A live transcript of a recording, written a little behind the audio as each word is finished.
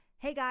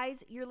Hey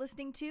guys, you're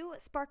listening to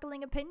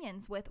Sparkling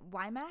Opinions with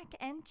Wymack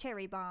and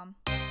Cherry Bomb.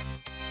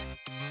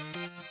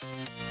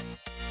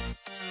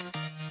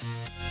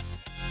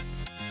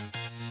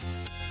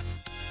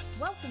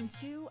 Welcome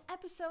to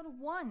episode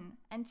 1,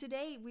 and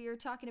today we are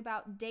talking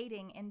about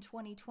dating in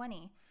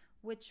 2020,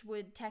 which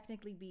would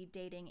technically be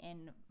dating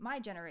in my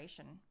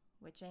generation,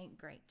 which ain't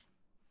great.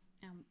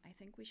 I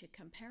think we should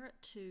compare it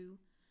to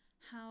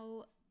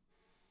how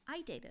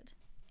I dated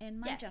in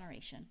my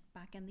generation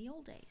back in the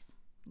old days.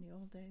 The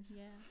old days.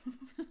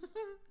 Yeah.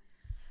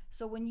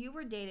 So when you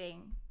were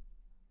dating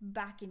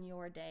back in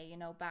your day, you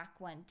know, back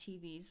when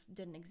TVs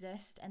didn't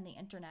exist and the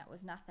internet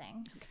was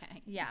nothing.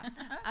 Okay. Yeah.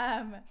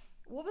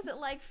 What was it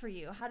like for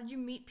you? How did you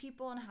meet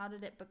people and how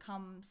did it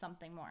become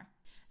something more?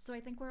 So I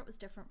think where it was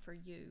different for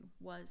you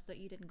was that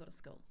you didn't go to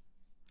school.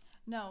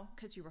 No.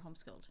 Because you were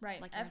homeschooled.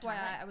 Right. Like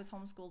FYI, I was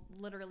homeschooled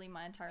literally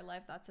my entire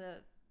life. That's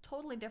a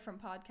totally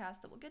different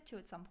podcast that we'll get to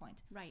at some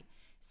point. Right.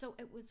 So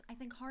it was, I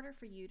think, harder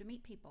for you to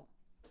meet people.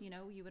 You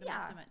know, you would have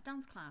met them at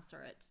dance class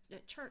or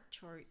at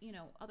church or, you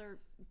know, other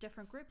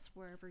different groups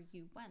wherever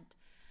you went.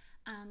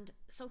 And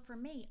so for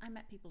me, I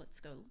met people at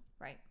school.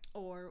 Right.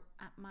 Or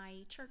at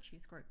my church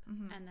youth group.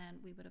 Mm-hmm. And then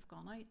we would have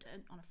gone out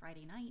on a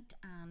Friday night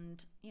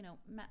and, you know,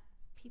 met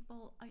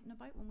people out and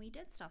about when we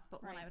did stuff.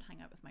 But when I would hang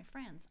out with my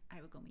friends,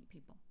 I would go meet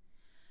people.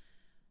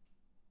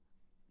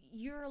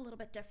 You're a little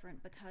bit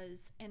different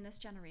because in this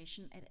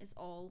generation, it is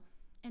all,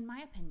 in my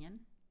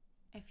opinion,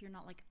 if you're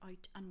not like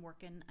out and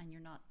working and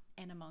you're not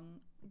in among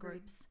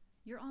groups,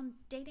 you're on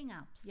dating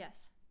apps.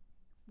 Yes.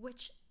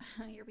 Which,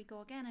 here we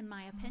go again, in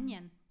my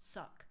opinion,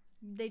 suck.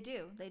 They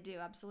do,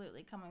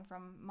 absolutely. Coming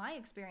from my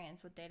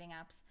experience with dating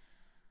apps,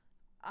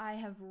 I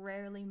have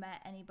rarely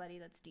met anybody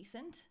that's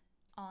decent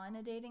on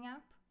a dating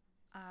app.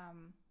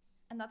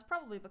 And that's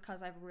probably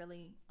because I've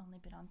really only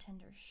been on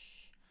Tinder.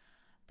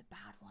 The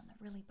bad one,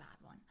 the really bad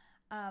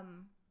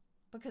one.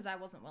 Because I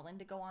wasn't willing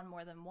to go on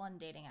more than one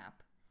dating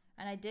app.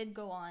 And I did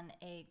go on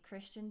a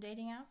Christian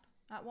dating app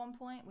at one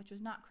point, which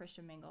was not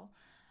Christian Mingle.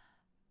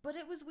 But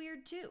it was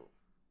weird too.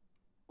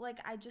 Like,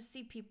 I just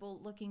see people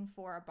looking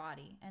for a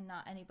body and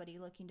not anybody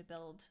looking to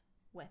build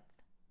with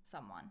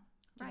someone.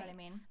 Do you know what I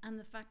mean? And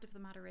the fact of the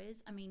matter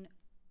is, I mean,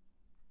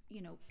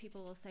 you know,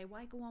 people will say,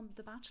 why go on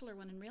The Bachelor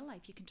when in real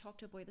life you can talk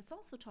to a boy that's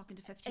also talking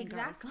to 15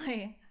 girls?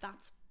 Exactly.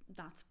 That's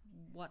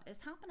what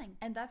is happening.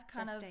 And that's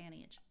kind of, this day and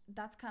age.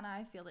 That's kind of,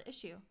 I feel, the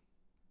issue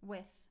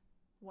with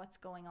what's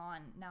going on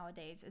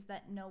nowadays is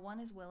that no one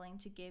is willing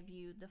to give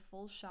you the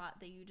full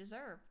shot that you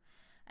deserve.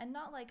 And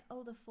not like,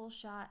 oh, the full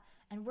shot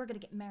and we're going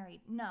to get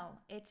married. No,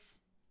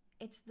 it's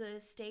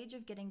the stage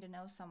of getting to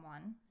know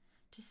someone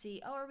to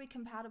see, oh, are we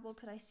compatible?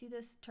 Could I see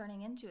this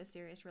turning into a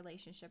serious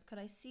relationship? Could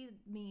I see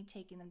me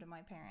taking them to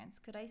my parents?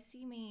 Could I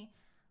see me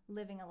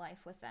living a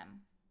life with them?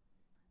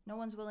 No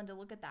one's willing to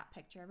look at that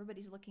picture.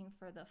 Everybody's looking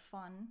for the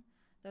fun.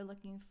 They're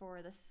looking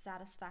for the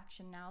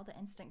satisfaction now, the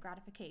instant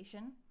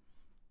gratification.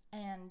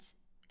 And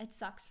it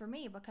sucks for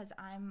me because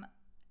I'm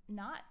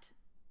not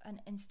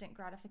an instant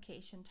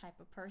gratification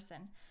type of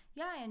person.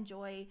 Yeah, I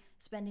enjoy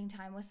spending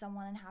time with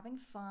someone and having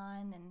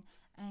fun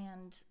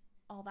and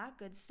all that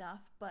good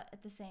stuff, but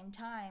at the same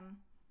time,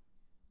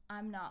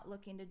 I'm not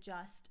looking to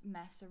just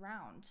mess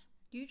around.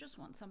 You just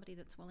want somebody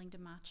that's willing to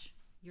match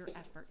your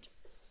effort.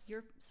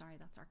 Sorry,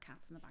 that's our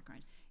cats in the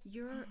background.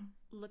 You're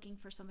looking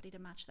for somebody to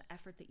match the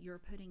effort that you're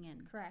putting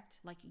in. Correct.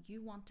 Like,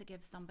 you want to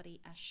give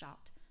somebody a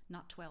shot,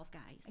 not 12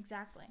 guys.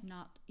 Exactly.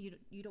 Not you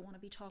don't want to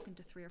be talking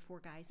to 3 or 4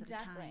 guys at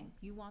a time.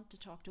 You want to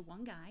talk to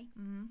one guy,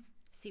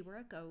 see where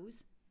it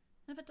goes.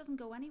 And if it doesn't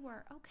go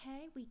anywhere,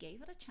 okay, we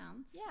gave it a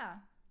chance. Yeah.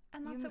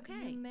 And that's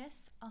okay. You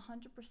miss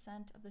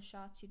 100% of the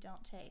shots you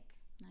don't take.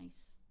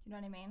 Nice. Do you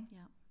know what I mean?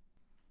 Yeah.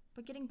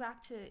 But getting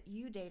back to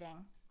you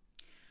dating.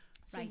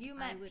 So you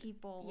met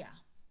people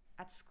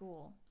at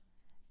school.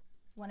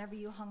 Whenever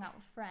you hung out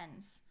with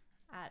friends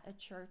at a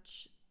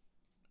church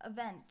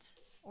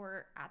event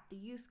or at the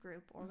youth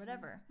group or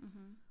whatever.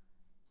 Mm-hmm.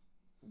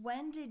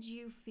 When did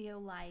you feel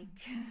like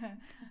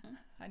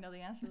I know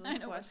the answer to this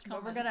question,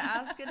 but we're going to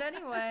ask it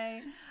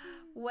anyway.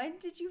 When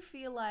did you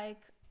feel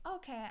like,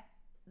 okay,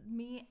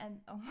 me and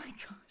oh my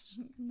gosh.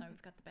 No,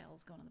 we've got the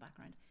bells going in the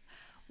background.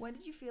 When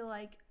did you feel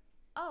like,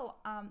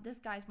 this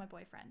guy's my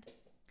boyfriend?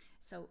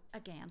 So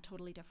again,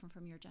 totally different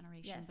from your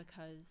generation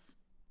because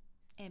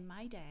in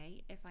my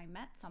day, if I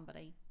met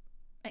somebody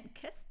and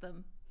kissed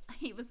them,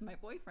 he was my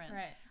boyfriend.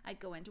 Right. I'd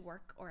go into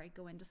work or I'd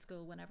go into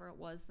school whenever it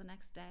was the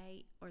next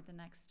day or the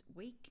next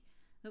week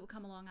that would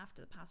come along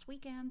after the past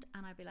weekend,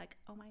 and I'd be like,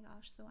 oh my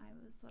gosh, so I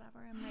was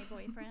whatever, and my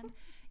boyfriend,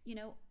 you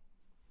know.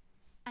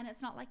 And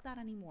it's not like that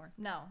anymore.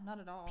 No, not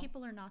at all.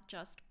 People are not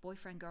just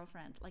boyfriend,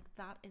 girlfriend. Like,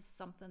 that is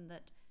something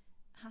that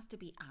has to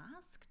be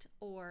asked,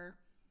 or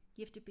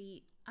you have to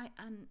be,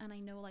 and I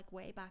know, like,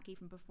 way back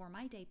even before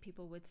my day,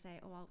 people would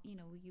say, oh, well, you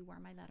know, you wear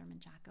my Letterman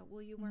jacket,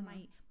 well, you wear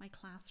my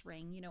class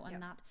ring, you know,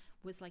 and that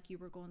was like you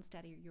were going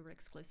steady or you were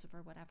exclusive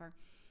or whatever.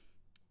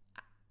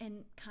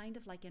 And kind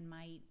of like in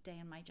my day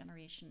and my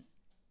generation,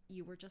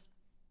 you were just,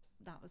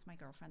 that was my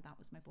girlfriend, that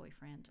was my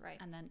boyfriend. Right.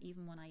 And then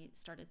even when I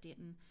started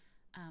dating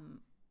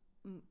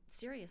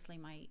seriously,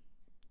 I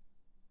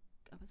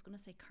was going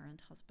to say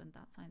current husband.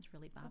 That sounds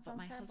really bad, That but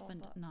my sounds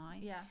terrible, husband but now,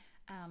 yeah.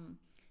 um,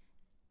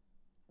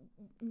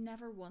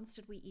 never once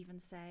did we even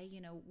say,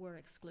 we're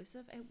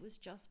exclusive. It was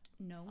just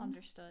known.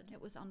 Understood.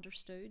 It was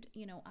understood.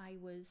 I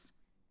was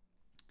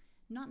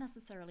not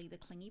necessarily the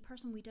clingy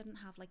person. We didn't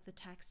have like the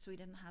texts, we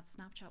didn't have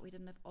Snapchat, we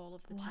didn't have all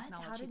of the What?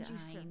 technology How did that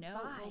you I know.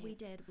 Well, we survive?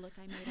 did. Look,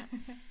 I made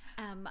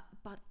it.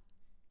 But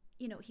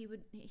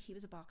he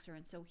was a boxer,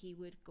 and so he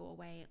would go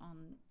away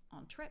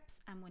on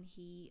trips, and when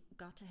he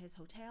got to his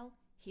hotel,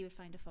 he would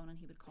find a phone and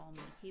he would call me.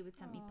 He would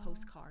send me Aw.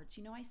 postcards.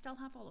 I still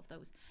have all of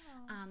those.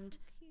 Oh, And so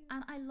cute.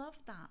 and I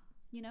loved that,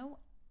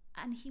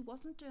 and he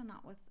wasn't doing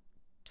that with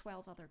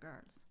 12 other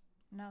girls.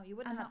 No, you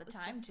wouldn't And have that the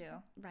was time just-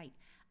 to. Right.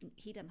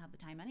 He didn't have the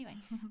time anyway.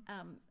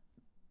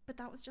 But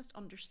that was just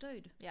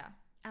understood. Yeah.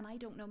 And I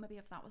don't know maybe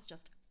if that was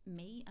just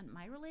me and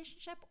my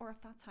relationship, or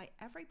if that's how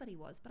everybody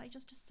was, but I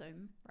just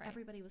assume Right.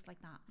 everybody was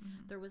like that.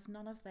 Mhm. There was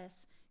none of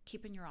this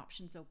keeping your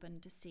options open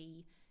to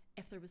see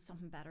if there was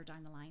something better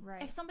down the line.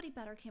 Right. If somebody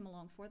better came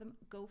along for them,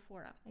 go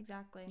for it.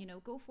 Exactly.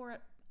 Go for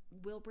it.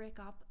 We'll break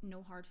up,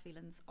 no hard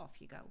feelings, off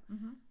you go.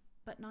 Mm-hmm.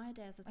 But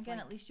nowadays it's Again,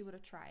 like, at least you would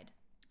have tried.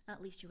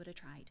 at least you would have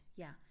tried.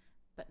 Yeah.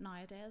 But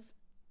nowadays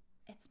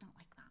it's not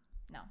like that.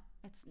 No.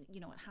 It's,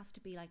 it has to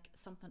be like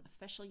something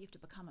official. You have to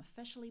become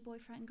officially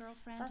boyfriend and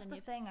girlfriend. That's and the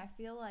thing. I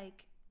feel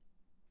like,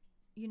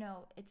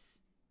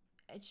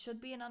 it should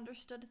be an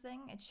understood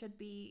thing. It should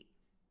be,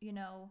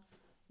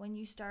 when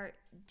you start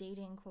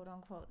dating, quote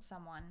unquote,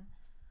 someone,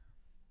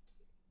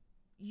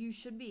 you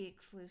should be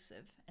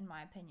exclusive, in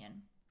my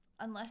opinion.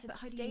 Unless it's But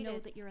how do stated. you know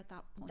that you're at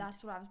that point?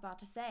 That's what I was about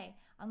to say.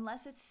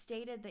 Unless it's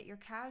stated that you're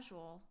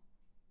casual,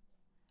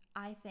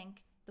 I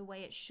think the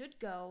way it should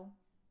go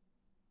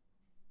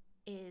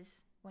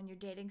is when you're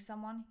dating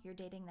someone, you're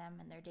dating them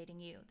and they're dating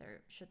you.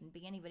 There shouldn't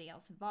be anybody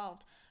else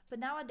involved. But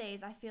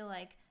nowadays, I feel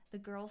like the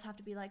girls have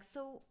to be like,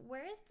 so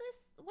where is this?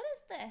 What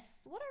is this?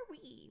 What are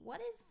we? What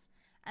is...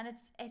 And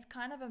it's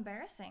kind of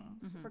embarrassing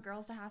Mhm. for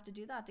girls to have to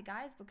do that to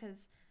guys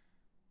because...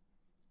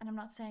 And I'm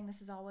not saying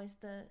this is always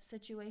the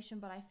situation,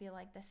 but I feel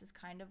like this is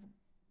kind of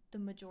the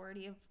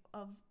majority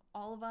of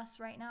all of us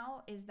right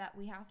now, is that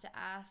we have to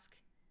ask,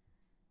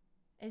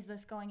 is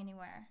this going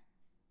anywhere?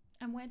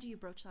 And when do you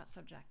broach that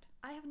subject?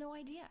 I have no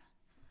idea.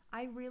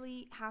 I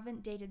really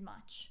haven't dated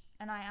much.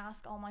 And I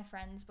ask all my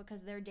friends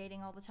because they're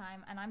dating all the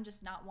time. And I'm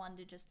just not one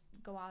to just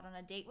go out on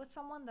a date with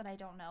someone that I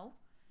don't know,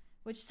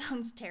 which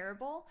sounds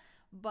terrible.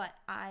 But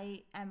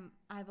I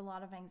have a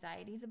lot of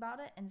anxieties about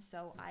it. And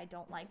so I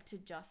don't like to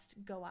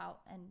just go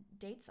out and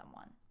date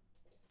someone.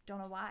 Don't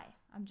know why.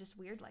 I'm just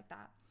weird like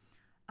that.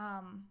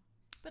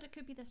 But it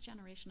could be this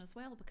generation as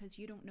well, because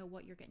you don't know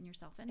what you're getting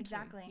yourself into.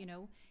 Exactly.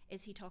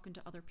 Is he talking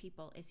to other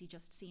people? Is he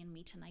just seeing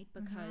me tonight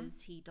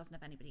because he doesn't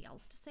have anybody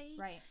else to see?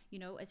 Right.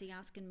 Is he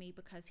asking me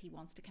because he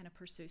wants to kind of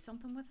pursue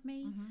something with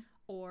me? Mm-hmm.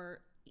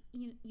 Or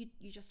you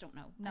just don't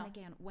know. No. And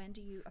again, when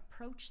do you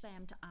approach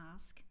them to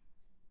ask,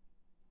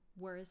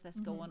 where is this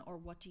Mm-hmm. going, or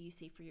what do you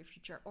see for your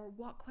future, or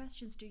what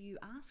questions do you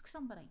ask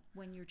somebody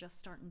when you're just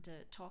starting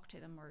to talk to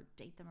them or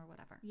date them or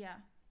whatever? Yeah.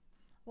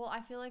 Well,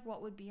 I feel like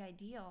what would be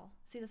ideal.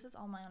 See, this is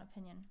all my own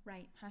opinion.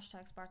 Right.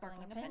 Hashtag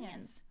sparkling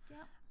opinions.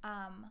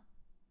 Yeah.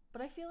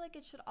 But I feel like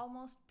it should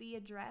almost be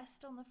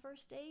addressed on the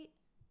first date,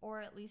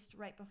 or at least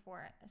right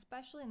before it,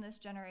 especially in this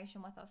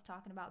generation with us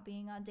talking about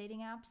being on dating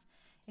apps.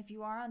 If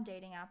you are on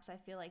dating apps, I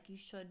feel like you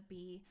should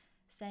be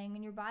saying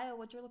in your bio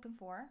what you're looking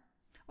for.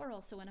 Or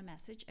also in a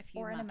message if you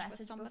Or match in a with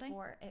message somebody.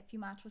 before, if you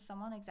match with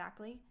someone,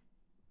 exactly.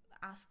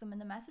 Ask them in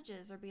the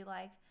messages or be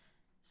like,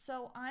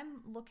 so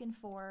I'm looking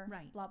for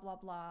Right. blah, blah,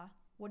 blah.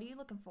 What are you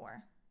looking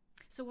for?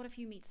 So what if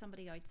you meet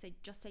somebody out, say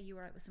you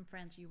were out with some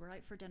friends, you were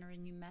out for dinner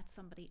and you met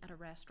somebody at a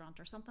restaurant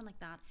or something like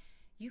that.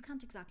 You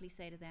can't exactly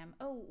say to them,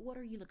 oh, what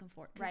are you looking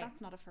for? Because Right.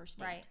 that's not a first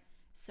date. Right.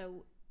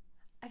 So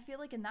I feel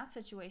like in that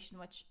situation,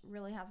 which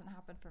really hasn't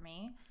happened for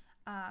me,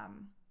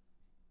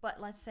 but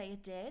let's say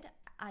it did,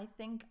 I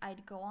think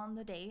I'd go on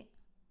the date.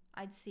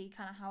 I'd see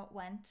kind of how it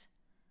went.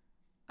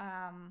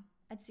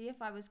 I'd see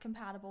if I was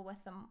compatible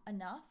with them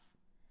enough.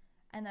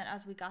 And then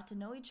as we got to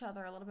know each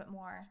other a little bit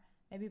more,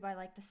 maybe by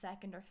like the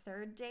second or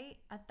third date,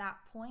 at that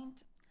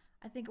point,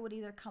 I think it would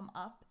either come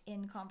up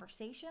in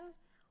conversation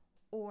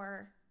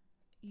or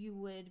you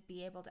would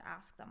be able to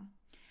ask them.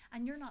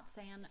 and you're not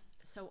saying,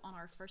 so on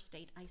our first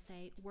date, I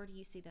say, where do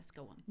you see this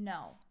going?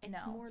 No,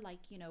 It's no. more like,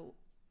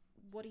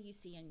 what do you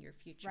see in your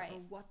future? Right. Or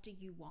what do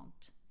you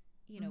want,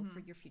 for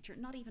your future?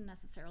 Not even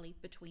necessarily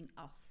between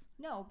us.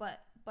 No,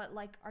 but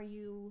like, are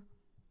you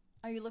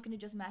looking to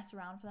just mess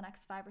around for the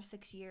next 5 or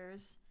 6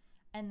 years,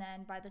 and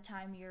then by the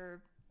time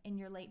you're in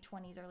your late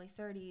 20s, early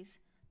 30s,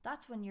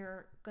 that's when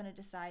you're going to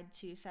decide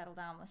to settle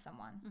down with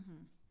someone?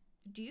 Mm-hmm.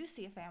 Do you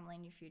see a family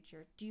in your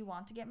future? Do you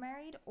want to get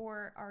married,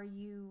 or are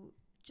you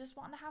just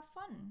wanting to have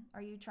fun?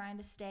 Are you trying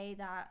to stay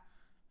that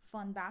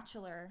fun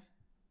bachelor,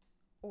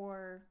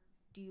 or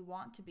do you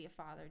want to be a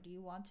father? Do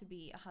you want to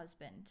be a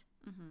husband?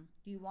 Mm-hmm.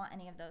 Do you want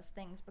any of those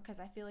things? Because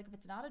I feel like if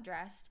it's not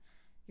addressed,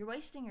 you're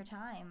wasting your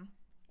time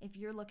if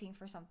you're looking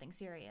for something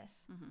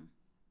serious. Mm-hmm.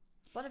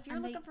 But if you're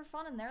And looking for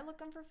fun and they're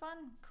looking for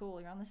fun,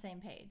 cool, you're on the same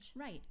page.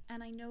 Right.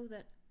 And I know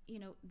that,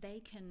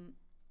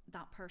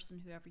 that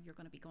person, whoever you're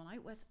going to be going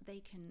out with, they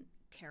can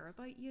care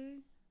about you,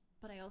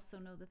 but I also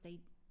know that they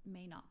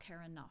may not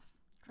care enough.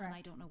 Correct. And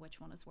I don't know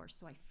which one is worse,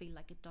 so I feel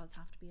like it does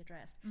have to be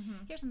addressed.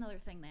 Mm-hmm. Here's another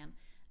thing then.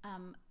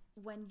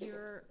 When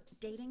you're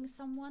dating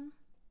someone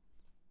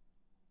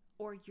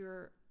or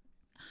you're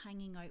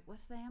hanging out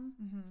with them,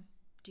 Mm-hmm.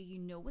 do you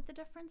know what the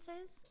difference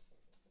is?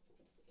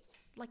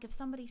 Like if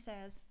somebody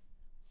says,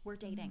 we're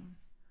dating,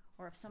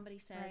 or if somebody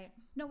says, Right.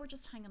 no, we're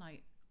just hanging out,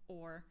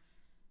 or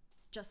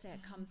just say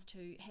it comes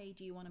to, hey,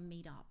 do you want to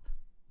meet up?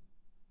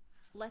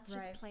 Let's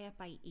just Right. play it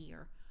by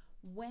ear.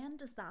 When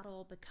does that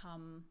all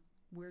become,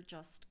 we're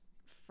just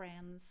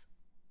friends,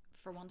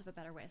 for want of a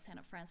better way of saying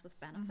it, friends with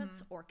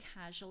benefits, or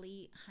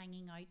casually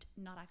hanging out,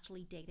 not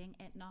actually dating,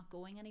 it not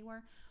going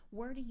anywhere?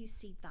 Where do you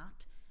see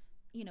that?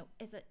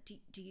 Is it,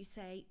 do you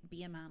say,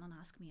 be a man and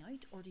ask me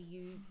out, or do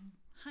you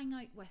hang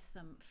out with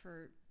them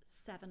for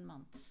 7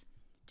 months?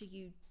 Do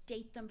you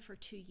date them for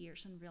 2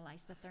 years and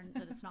realize that that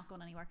it's not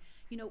going anywhere?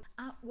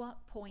 At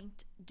what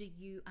point do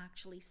you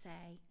actually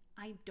say,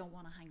 I don't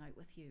want to hang out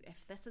with you?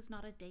 If this is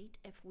not a date,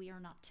 if we are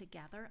not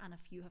together, and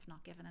if you have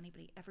not given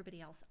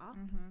everybody else up,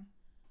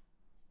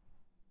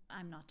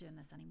 I'm not doing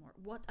this anymore.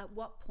 At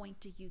what point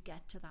do you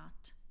get to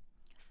that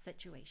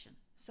situation?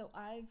 So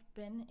I've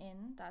been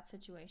in that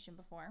situation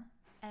before,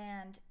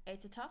 and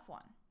it's a tough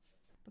one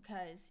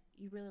because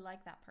you really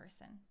like that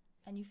person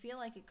and you feel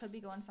like it could be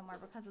going somewhere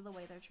because of the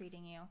way they're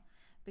treating you,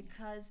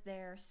 because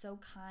they're so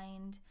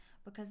kind,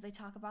 because they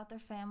talk about their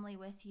family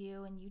with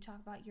you and you talk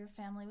about your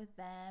family with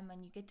them,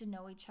 and you get to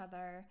know each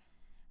other.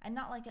 And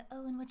not like,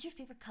 and what's your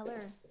favorite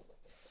color?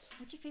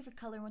 What's your favorite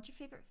color? And what's your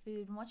favorite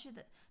food? And what's your...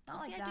 Not Well,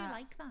 like see, that. I do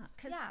like that.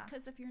 Because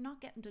Yeah. if you're not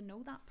getting to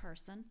know that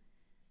person,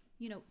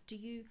 do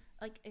you,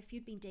 like, if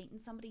you'd been dating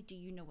somebody, do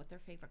you know what their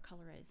favorite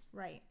color is?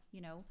 Right.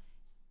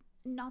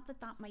 Not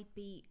that might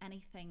be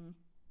anything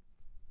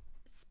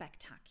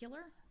spectacular.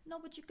 No,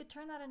 but you could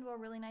turn that into a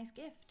really nice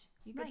gift.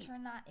 You could Right.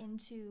 turn that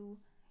into,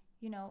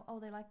 they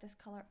like this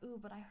color. Ooh,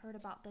 but I heard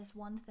about this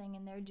one thing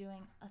and they're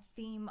doing a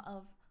theme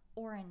of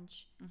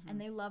orange and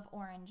they love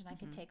orange, and I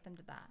could take them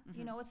to that.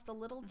 It's the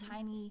little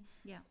tiny,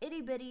 Yeah.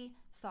 itty bitty,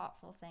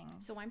 thoughtful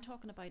things. So I'm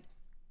talking about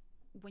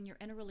when you're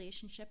in a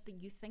relationship that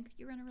you think that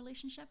you're in a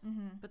relationship,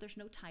 but there's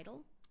no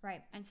title.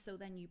 Right. And so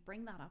then you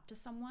bring that up to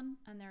someone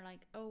and they're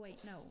like, oh,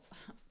 wait, no,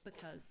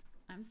 because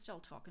I'm still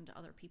talking to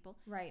other people.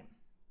 Right.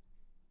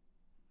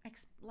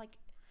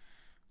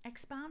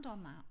 Expand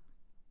on that.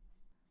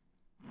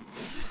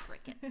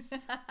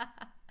 Crickets.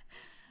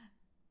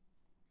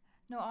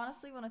 No,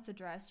 honestly, when it's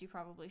addressed, you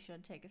probably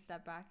should take a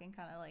step back and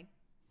kind of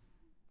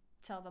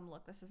tell them,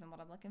 look, this isn't what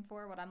I'm looking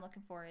for. What I'm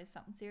looking for is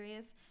something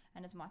serious.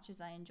 And as much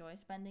as I enjoy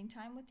spending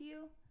time with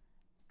you,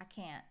 I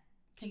can't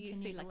Do you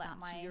continue feel to like let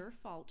that's my... your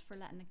fault for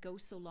letting it go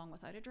so long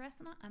without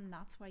addressing it, and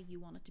that's why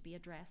you want it to be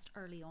addressed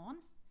early on?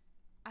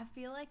 I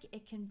feel like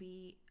it can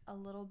be a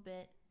little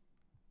bit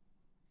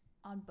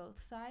on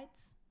both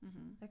sides.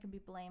 There can be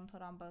blame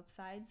put on both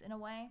sides in a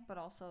way, but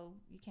also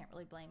you can't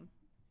really blame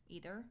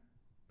either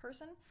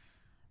person,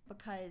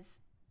 because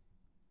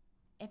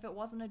if it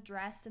wasn't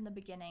addressed in the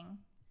beginning,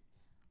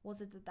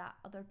 was it that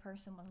other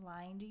person was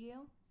lying to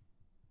you?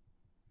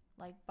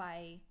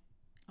 By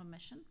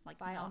Omission,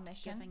 by not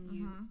omission? giving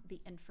you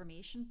the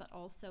information, but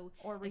also,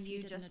 or were if you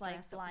didn't just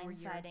address it,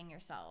 blindsiding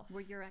yourself?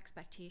 were your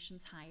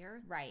expectations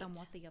higher Right. than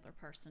what the other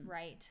person?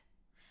 Right.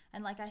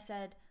 And like I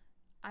said,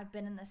 I've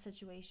been in this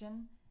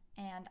situation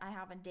and I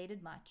haven't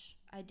dated much.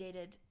 I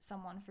dated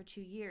someone for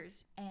 2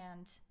 years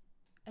and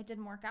it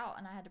didn't work out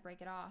and I had to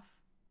break it off.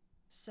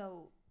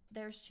 So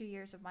there's 2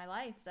 years of my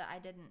life that I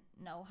didn't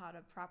know how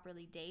to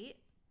properly date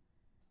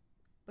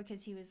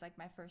because he was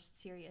my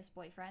first serious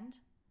boyfriend.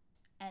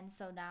 And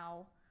so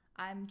now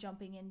I'm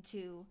jumping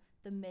into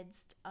the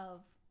midst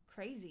of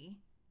crazy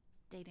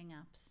Dating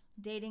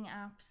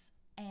apps,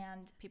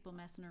 and people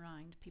messing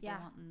around, people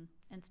Yeah. wanting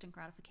instant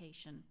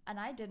gratification,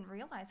 I didn't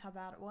realize how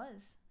bad it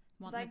was.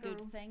 wanting I a good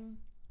grew- thing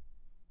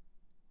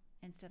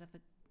instead of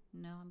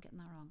I'm getting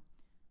that wrong.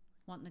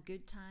 Wanting a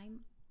good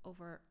time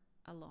over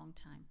a long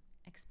time.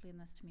 Explain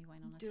this to me,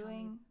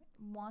 Wynonna.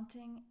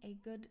 Wanting a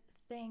good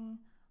thing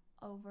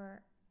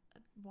over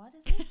what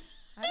is it?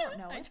 I don't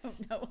know I it.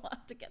 don't know. I'll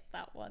have to get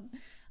that one.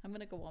 I'm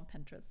gonna go on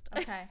Pinterest.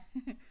 Okay.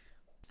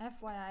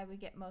 FYI, we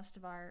get most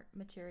of our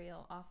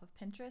material off of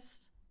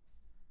Pinterest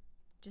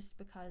just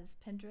because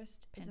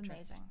Pinterest is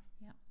amazing.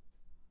 Yeah.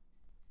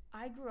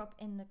 I grew up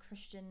in the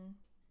Christian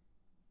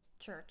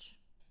church,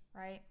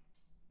 right?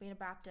 Being a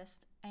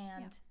Baptist,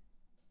 and Yeah.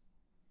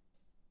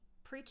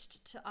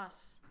 preached to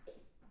us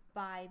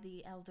by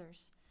the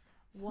elders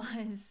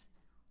was,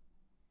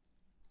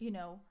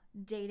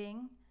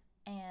 dating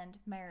and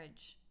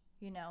marriage.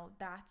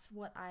 That's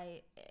what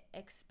I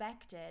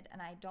expected,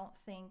 and I don't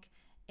think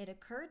it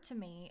occurred to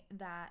me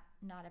that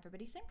not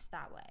everybody thinks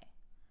that way.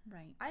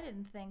 Right. I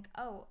didn't think,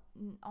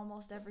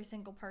 almost every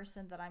single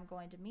person that I'm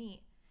going to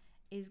meet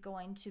is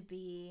going to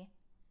be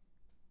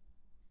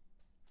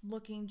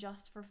looking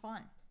just for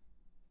fun.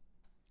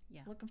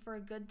 Yeah. Looking for a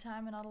good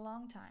time and not a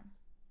long time.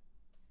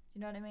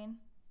 You know what I mean?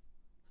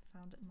 I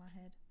found it in my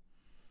head.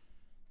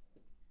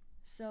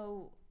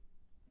 So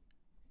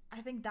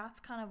I think that's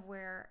kind of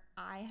where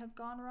I have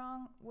gone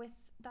wrong with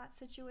that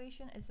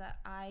situation, is that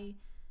I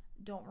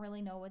don't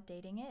really know what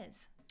dating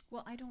is.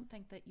 Well, I don't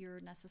think that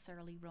you're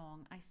necessarily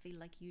wrong. I feel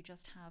like you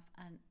just have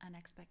an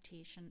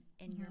expectation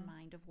in your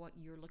mind of what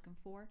you're looking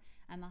for,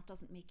 and that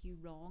doesn't make you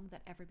wrong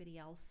that everybody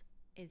else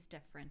is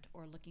different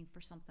or looking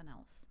for something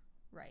else.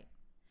 Right.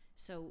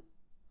 So,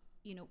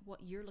 you know,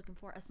 what you're looking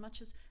for, as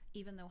much as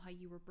even though how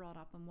you were brought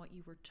up and what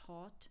you were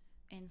taught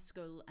in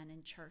school and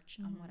in church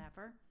and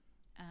whatever,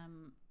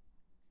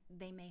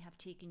 they may have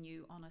taken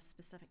you on a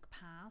specific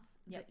path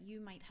that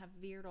you might have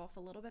veered off a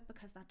little bit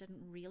because that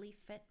didn't really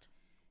fit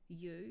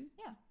you.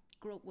 Yeah.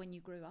 When you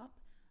grew up,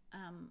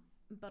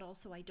 but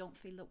also I don't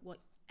feel that what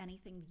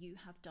anything you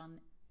have done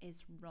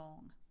is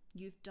wrong.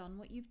 You've done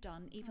what you've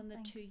done. Even the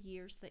 2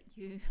 years that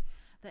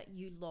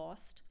you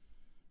lost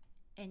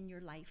in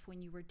your life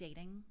when you were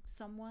dating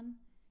someone,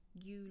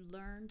 you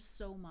learned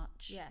so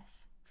much.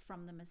 Yes.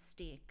 From the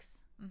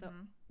mistakes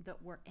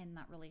that were in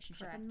that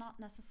relationship. Correct. And not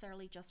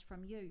necessarily just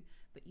from you,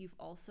 but you've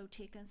also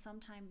taken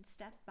some time to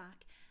step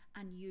back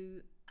and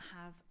you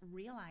have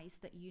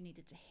realized that you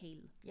needed to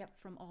heal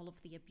from all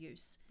of the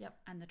abuse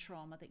and the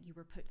trauma that you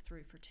were put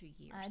through for 2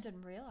 years. I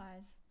didn't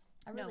realize.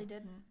 I really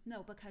didn't.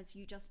 No, because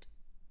you just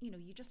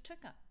took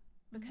it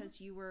because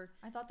you were...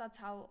 I thought that's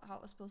how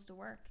it was supposed to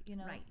work. You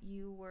know, Right.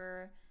 You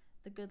were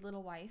the good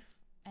little wife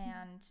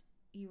and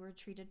you were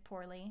treated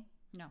poorly.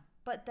 No.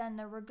 But then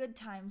there were good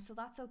times, so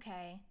that's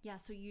okay. Yeah,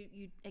 so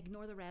you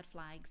ignore the red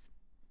flags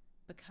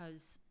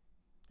because...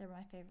 They're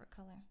my favorite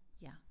color.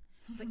 Yeah.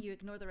 But you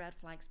ignore the red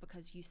flags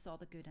because you saw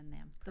the good in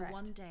them. Correct. The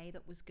one day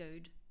that was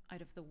good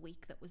out of the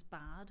week that was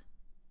bad.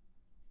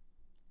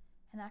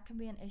 And that can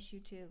be an issue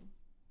too.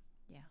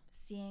 Yeah.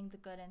 Seeing the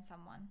good in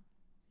someone,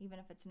 even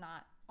if it's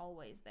not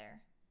always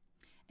there.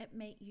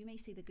 You may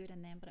see the good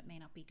in them, but it may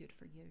not be good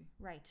for you.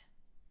 Right.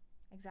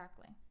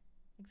 Exactly.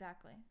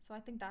 So I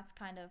think that's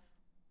kind of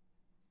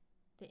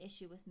the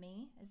issue with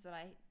me, is that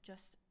I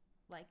just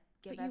like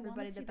give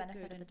everybody the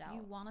benefit of the doubt.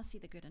 You want to see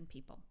the good in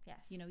people. Yes.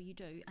 You know, you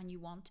do. And you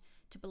want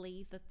to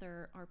believe that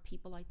there are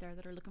people out there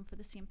that are looking for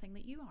the same thing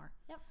that you are.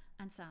 Yep.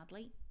 And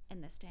sadly, in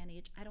this day and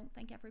age, I don't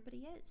think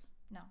everybody is.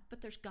 No.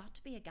 But there's got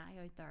to be a guy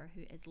out there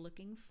who is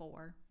looking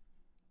for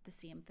the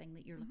same thing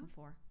that you're looking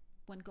for.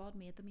 When God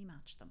made them, he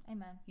matched them.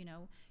 Amen. You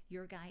know,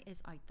 your guy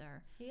is out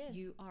there. He is.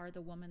 You are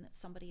the woman that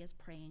somebody is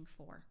praying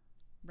for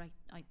right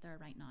out there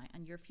right now.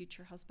 And your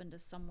future husband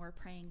is somewhere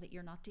praying that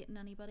you're not dating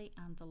anybody,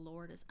 and the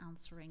Lord is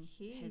answering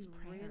his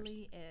prayers. He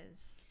really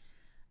is.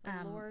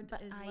 The Lord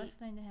is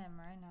listening to him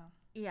right now.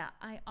 Yeah,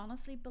 I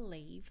honestly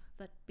believe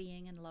that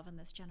being in love in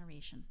this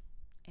generation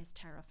is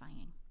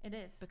terrifying. It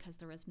is. Because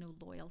there is no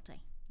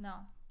loyalty. No.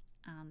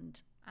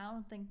 And I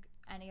don't think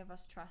any of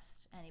us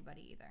trust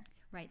anybody either.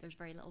 Right, there's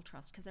very little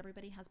trust because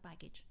everybody has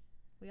baggage.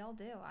 We all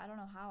do. I don't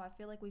know how. I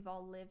feel like we've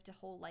all lived a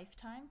whole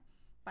lifetime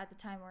by the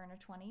time we're in our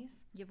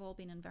 20s. You've all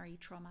been in very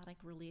traumatic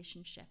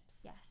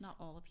relationships. Yes. Not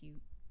all of you.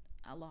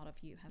 A lot of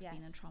you have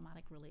been in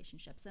traumatic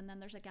relationships. And then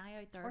there's a guy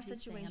out there or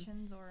who's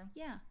situations saying, or...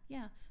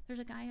 Yeah. There's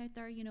a guy out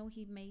there, you know,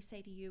 he may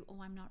say to you,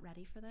 oh, I'm not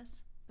ready for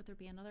this. But there'd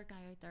be another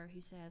guy out there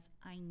who says,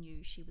 I knew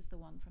she was the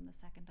one from the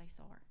second I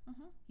saw her.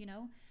 You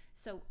know?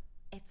 So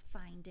it's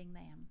finding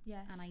them.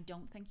 Yes. And I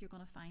don't think you're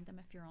going to find them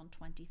if you're on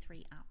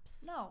 23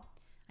 apps. No.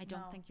 I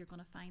don't think you're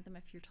going to find them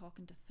if you're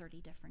talking to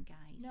 30 different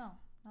guys. No,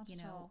 not you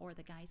at know, all. or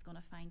the guy's going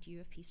to find you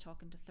if he's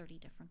talking to 30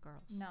 different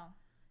girls. No.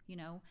 You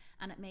know,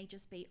 and it may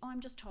just be, oh, I'm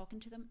just talking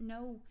to them.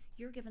 No,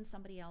 you're giving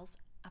somebody else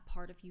a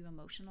part of you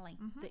emotionally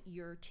that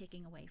you're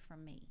taking away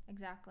from me.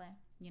 Exactly.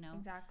 You know?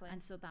 Exactly.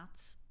 And so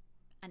that's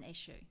an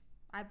issue.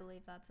 I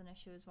believe that's an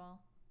issue as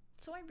well.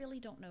 So I really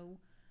don't know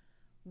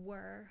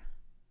where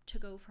to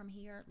go from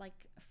here.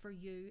 Like, for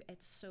you,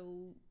 it's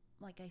so,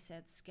 like I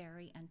said,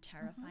 scary and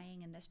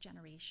terrifying in this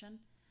generation.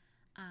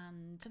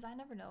 And because I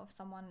never know if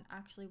someone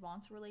actually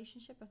wants a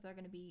relationship, if they're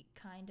going to be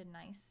kind and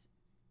nice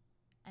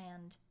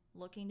and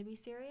looking to be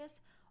serious,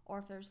 or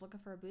if they're just looking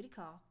for a booty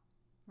call.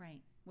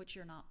 Right, which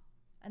you're not.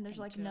 And there's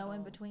like no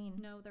in between.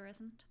 No, there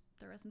isn't.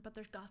 There isn't, but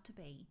there's got to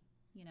be,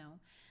 you know.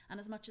 And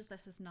as much as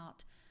this is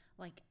not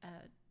like a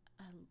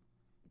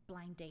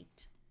blind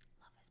date.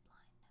 Love is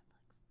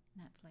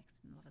Blind,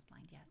 Netflix and Love is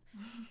Blind, yes.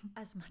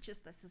 As much as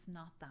this is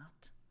not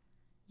that,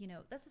 you know,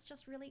 this is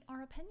just really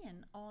our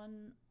opinion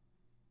on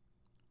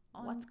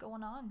what's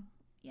going on.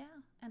 Yeah,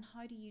 and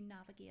how do you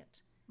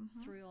navigate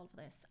through all of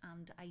this,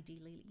 and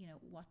ideally, you know,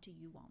 what do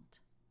you want?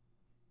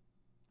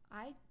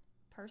 I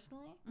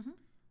personally,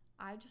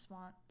 I just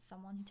want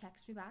someone who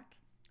texts me back.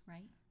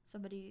 Right.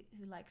 Somebody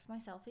who likes my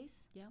selfies.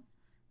 Yeah.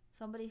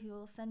 Somebody who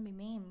will send me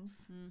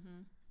memes.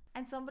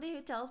 And somebody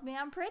who tells me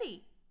I'm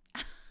pretty.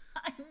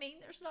 I mean,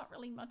 there's not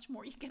really much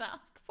more you could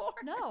ask for.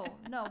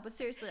 No, but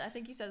seriously, I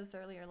think you said this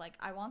earlier. Like,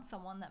 I want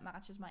someone that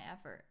matches my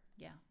effort.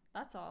 Yeah.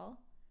 That's all.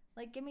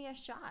 Like, give me a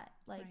shot.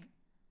 Like,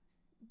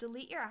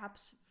 delete your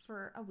apps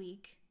for a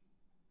week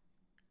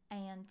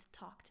and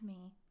talk to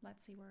me.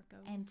 Let's see where it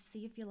goes. And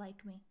see if you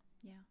like me.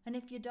 Yeah. And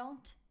if you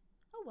don't,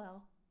 oh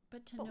well.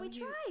 But to But know we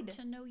you, tried.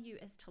 to know you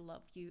is to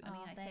love you. I Aw,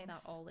 mean, I say that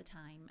thanks. all the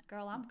time.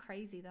 Girl, I'm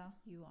crazy though.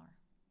 You are,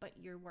 but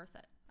you're worth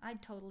it. I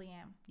totally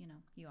am. You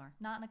know, you are.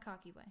 Not in a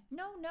cocky way.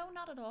 No,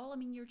 not at all. I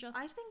mean, you're just.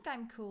 I think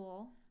I'm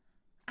cool.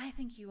 I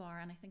think you are,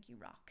 and I think you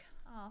rock.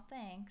 Oh,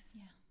 thanks.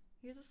 Yeah.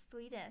 You're the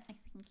sweetest. I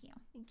thank you.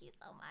 Thank you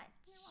so much.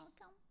 You're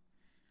welcome.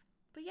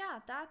 But yeah,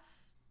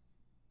 that's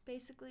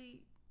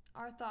basically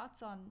our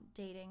thoughts on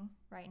dating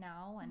right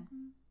now. And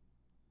Mhm.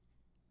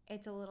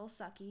 it's a little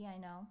sucky, I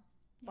know.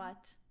 Yeah.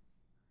 But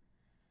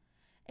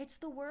it's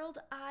the world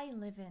I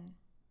live in.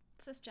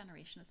 It's this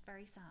generation. It's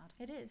very sad.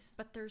 It is.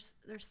 But there's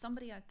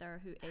somebody out there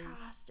who is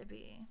Has to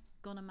be.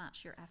 gonna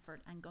match your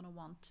effort and gonna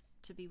want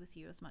to be with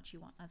you as much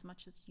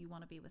as you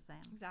want to be with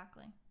them.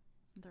 Exactly.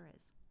 There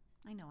is.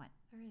 I know it.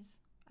 There is.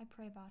 I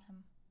pray about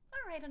him.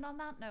 All right, and on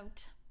that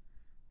note,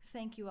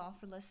 Thank you all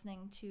for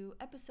listening to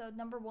episode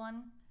number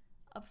 1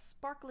 of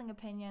Sparkling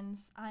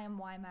Opinions. I am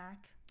YMAC,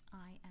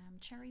 I am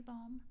Cherry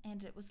Bomb,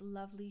 and it was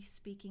lovely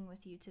speaking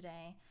with you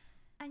today.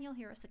 and you'll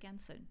hear us again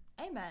soon.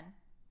 Amen.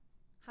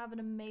 Have an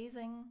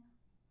amazing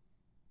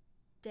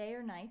day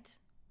or night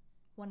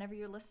whenever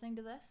you're listening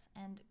to this,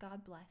 and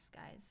God bless,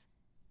 guys.